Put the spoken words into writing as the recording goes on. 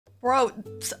Bro,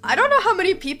 I don't know how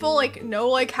many people, like, know,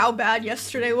 like, how bad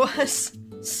yesterday was.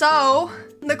 So,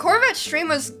 the Corvette stream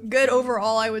was good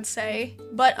overall, I would say.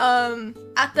 But,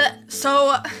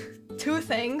 two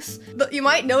things. You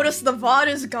might notice the VOD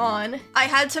is gone. I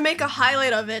had to make a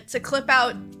highlight of it to clip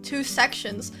out 2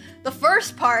 sections. The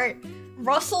first part,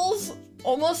 Russell's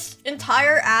almost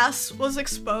entire ass was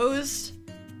exposed.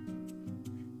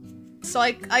 So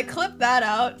I clipped that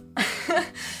out.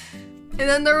 And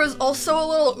then there was also a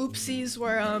little oopsies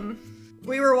where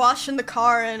we were washing the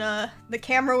car and the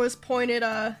camera was pointed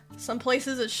some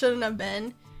places it shouldn't have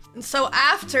been. And so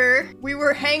after we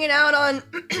were hanging out on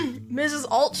Mrs.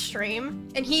 Alt's stream,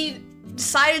 and he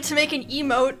decided to make an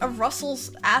emote of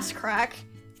Russell's ass crack,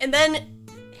 and then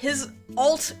his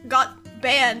alt got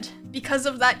banned because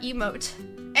of that emote.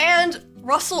 And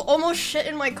Russell almost shit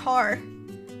in my car.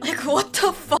 Like, what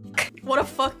the fuck? What a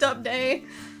fucked up day.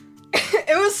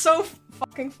 It was so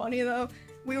fucking funny though.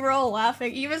 We were all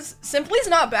laughing. Even Simply's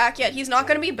not back yet. He's not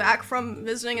gonna be back from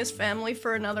visiting his family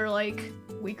for another like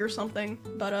week or something.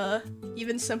 But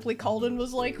even Simply called and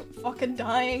was like fucking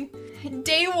dying.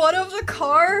 Day 1 of the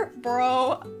car?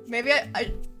 Bro, maybe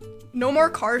I no more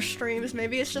car streams.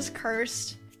 Maybe it's just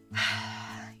cursed.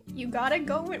 You gotta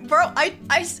go in. Bro, I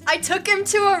took him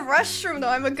to a restroom though.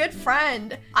 I'm a good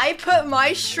friend. I put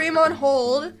my stream on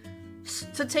hold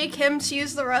to take him to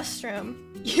use the restroom.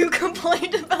 You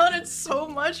complained about it so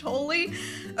much, Holy.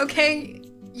 Okay,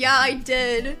 yeah, I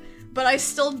did. But I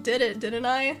still did it, didn't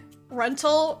I?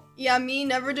 Rental? Yeah, me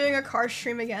never doing a car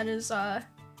stream again is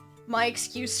my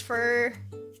excuse for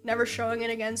never showing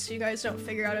it again so you guys don't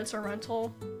figure out it's a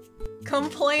rental.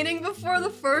 Complaining before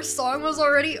the first song was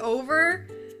already over?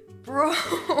 Bro.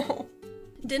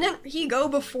 Didn't he go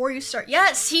before you start?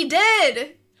 Yes, he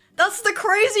did! That's the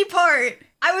crazy part!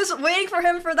 I was waiting for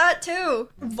him for that too.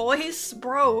 Voice?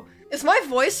 Bro. Is my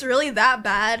voice really that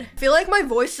bad? I feel like my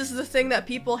voice is the thing that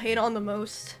people hate on the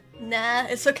most. Nah,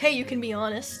 it's okay, you can be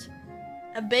honest.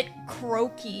 A bit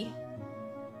croaky.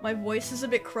 My voice is a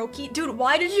bit croaky. Dude,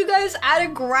 why did you guys add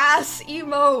a grass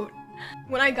emote?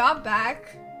 When I got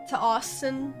back to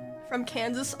Austin from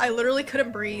Kansas, I literally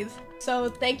couldn't breathe. So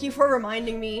thank you for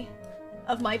reminding me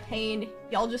of my pain.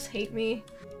 Y'all just hate me.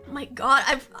 Oh my god,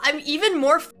 I'm even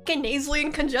more fucking nasally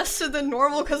and congested than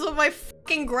normal because of my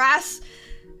fucking grass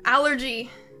allergy.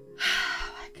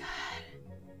 Oh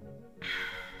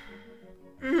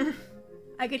my god.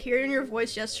 I could hear it in your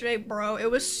voice yesterday, bro.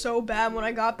 It was so bad when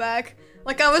I got back.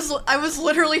 Like I was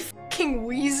literally fucking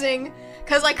wheezing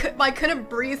because I couldn't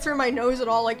breathe through my nose at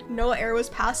all. Like no air was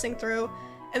passing through,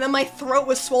 and then my throat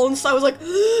was swollen, so I was like,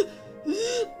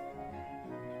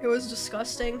 it was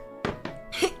disgusting.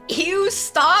 Ew,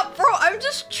 stop, bro. I'm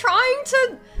just trying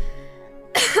to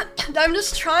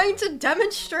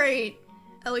demonstrate.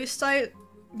 At least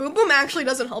Boom Boom actually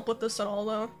doesn't help with this at all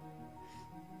though.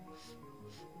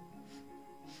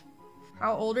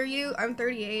 How old are you? I'm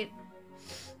 38.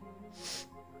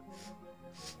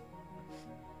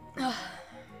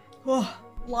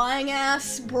 Lying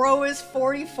ass bro is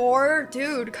 44?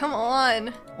 Dude, come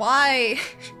on. Why?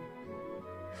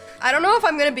 I don't know if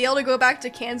I'm gonna be able to go back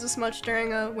to Kansas much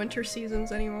during winter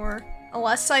seasons anymore.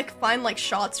 Unless I find like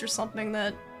Schlatts or something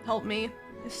that help me.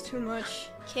 It's too much.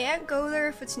 Can't go there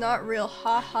if it's not real.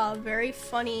 Haha, very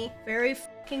funny. Very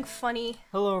fucking funny.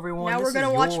 Hello everyone. Now we're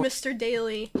gonna watch Mr.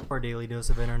 Daily. Our daily dose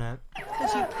of internet.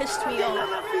 Cause you pissed me off.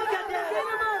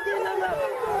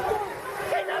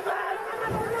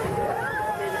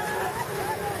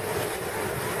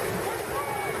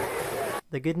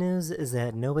 The good news is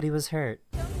that nobody was hurt.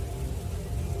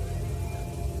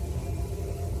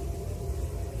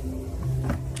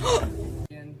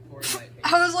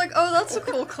 I was like, oh, that's a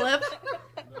cool clip.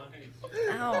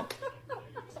 Ow.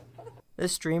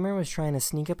 This streamer was trying to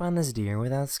sneak up on this deer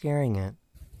without scaring it.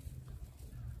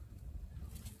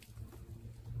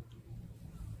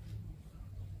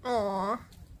 Aww.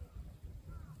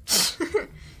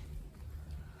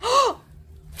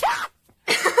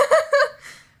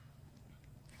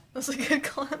 That's a good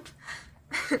clip.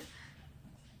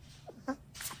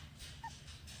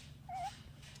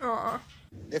 Aww.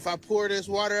 If I pour this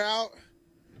water out,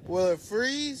 will it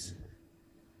freeze?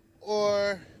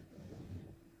 Or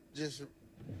just,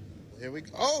 here we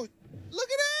go. Oh, look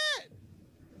at that!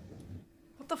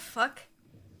 What the fuck?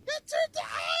 That turned to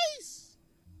ice!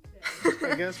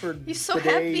 I guess we're He's so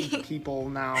bidet happy. people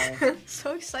now.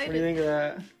 So excited. What do you think of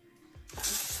that?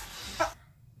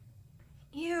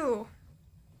 Ew.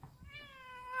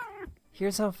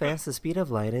 Here's how fast the speed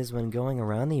of light is when going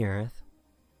around the Earth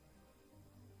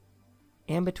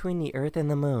and between the Earth and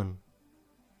the Moon.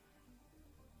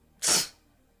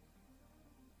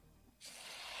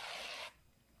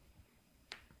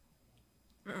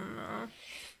 don't know.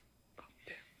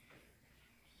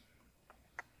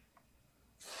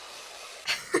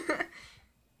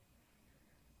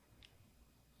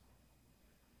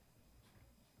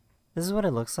 This is what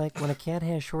it looks like when a cat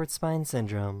has short spine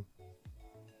syndrome.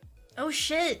 Oh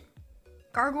shit!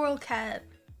 Gargoyle cat.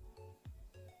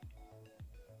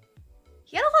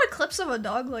 He had a lot of clips of a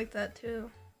dog like that too.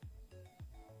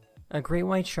 A great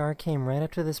white shark came right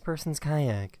up to this person's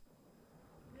kayak.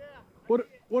 What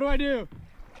do I do?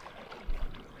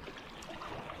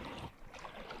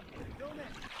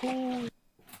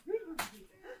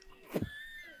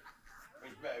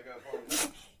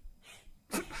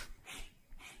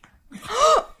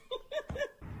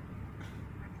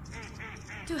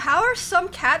 Dude, how are some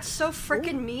cats so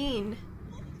freaking mean?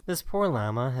 This poor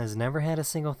llama has never had a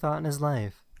single thought in his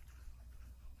life.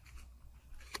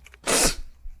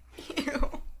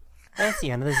 Ew. That's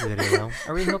the end of this video.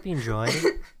 I really hope you enjoyed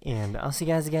it, and I'll see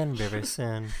you guys again very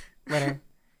soon. Later.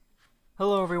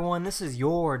 Hello everyone, this is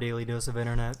your daily dose of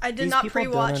internet. I did These not people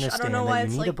pre-watch. don't I don't know understand why that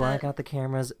it's you need like to black that. out the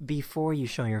cameras before you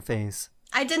show your face.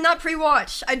 I did not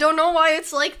pre-watch. I don't know why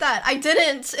it's like that. I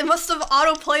didn't. It must have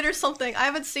auto-played or something. I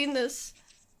haven't seen this.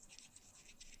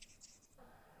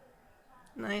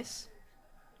 Nice.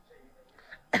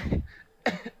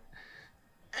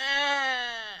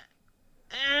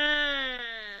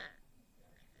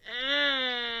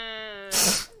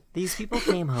 These people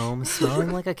came home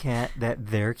smelling like a cat that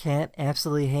their cat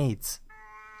absolutely hates.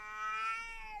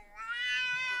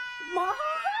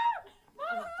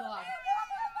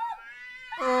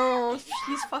 Oh,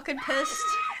 she's fucking pissed.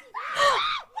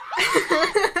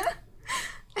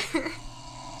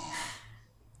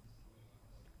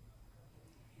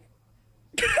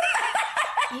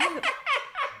 Ew.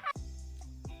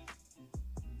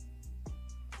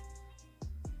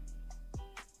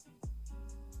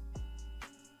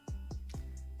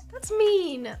 That's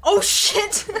mean. Oh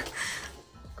shit!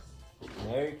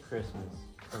 Merry Christmas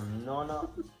from Nonna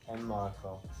and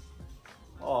Marco.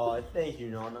 Oh, thank you,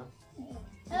 Nonna. Oh,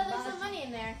 there's some money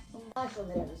in there.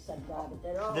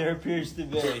 There appears to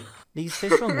be. These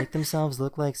fish will make themselves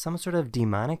look like some sort of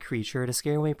demonic creature to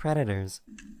scare away predators.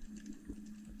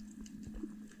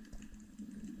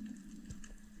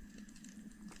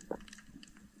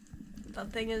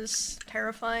 That thing is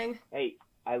terrifying. Hey,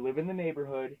 I live in the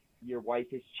neighborhood. Your wife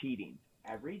is cheating.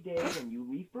 Every day when you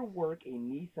leave for work, a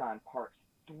Nissan parks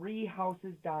 3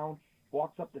 houses down,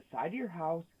 walks up the side of your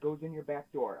house, goes in your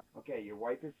back door. Okay, your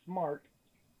wife is smart,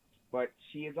 but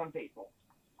she is unfaithful.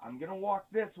 I'm gonna walk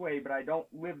this way, but I don't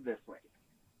live this way.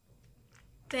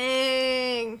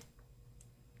 Dang.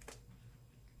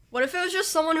 What if it was just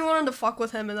someone who wanted to fuck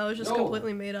with him and that was just No.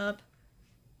 completely made up?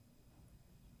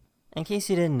 In case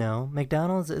you didn't know,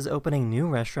 McDonald's is opening new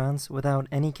restaurants without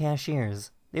any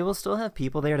cashiers. They will still have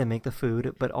people there to make the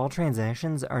food, but all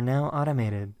transactions are now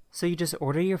automated. So you just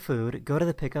order your food, go to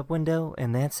the pickup window,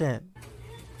 and that's it.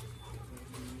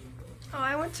 Oh,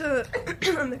 I went to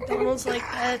McDonald's like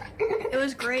that. It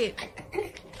was great.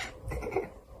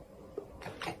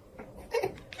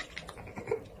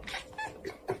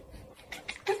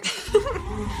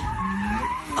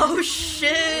 Oh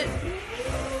shit!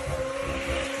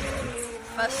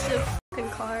 Festive fucking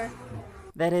car.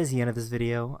 That is the end of this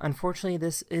video. Unfortunately,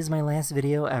 this is my last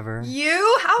video ever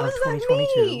You? How of is that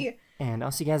 2022. me? And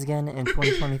I'll see you guys again in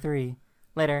 2023.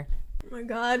 Later. Oh my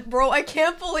god, bro, I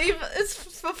can't believe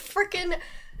it's the freaking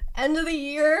end of the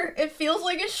year. It feels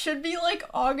like it should be like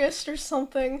August or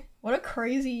something. What a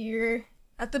crazy year.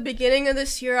 At the beginning of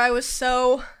this year, I was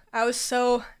so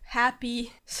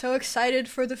happy, so excited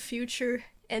for the future.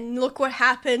 And look what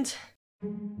happened.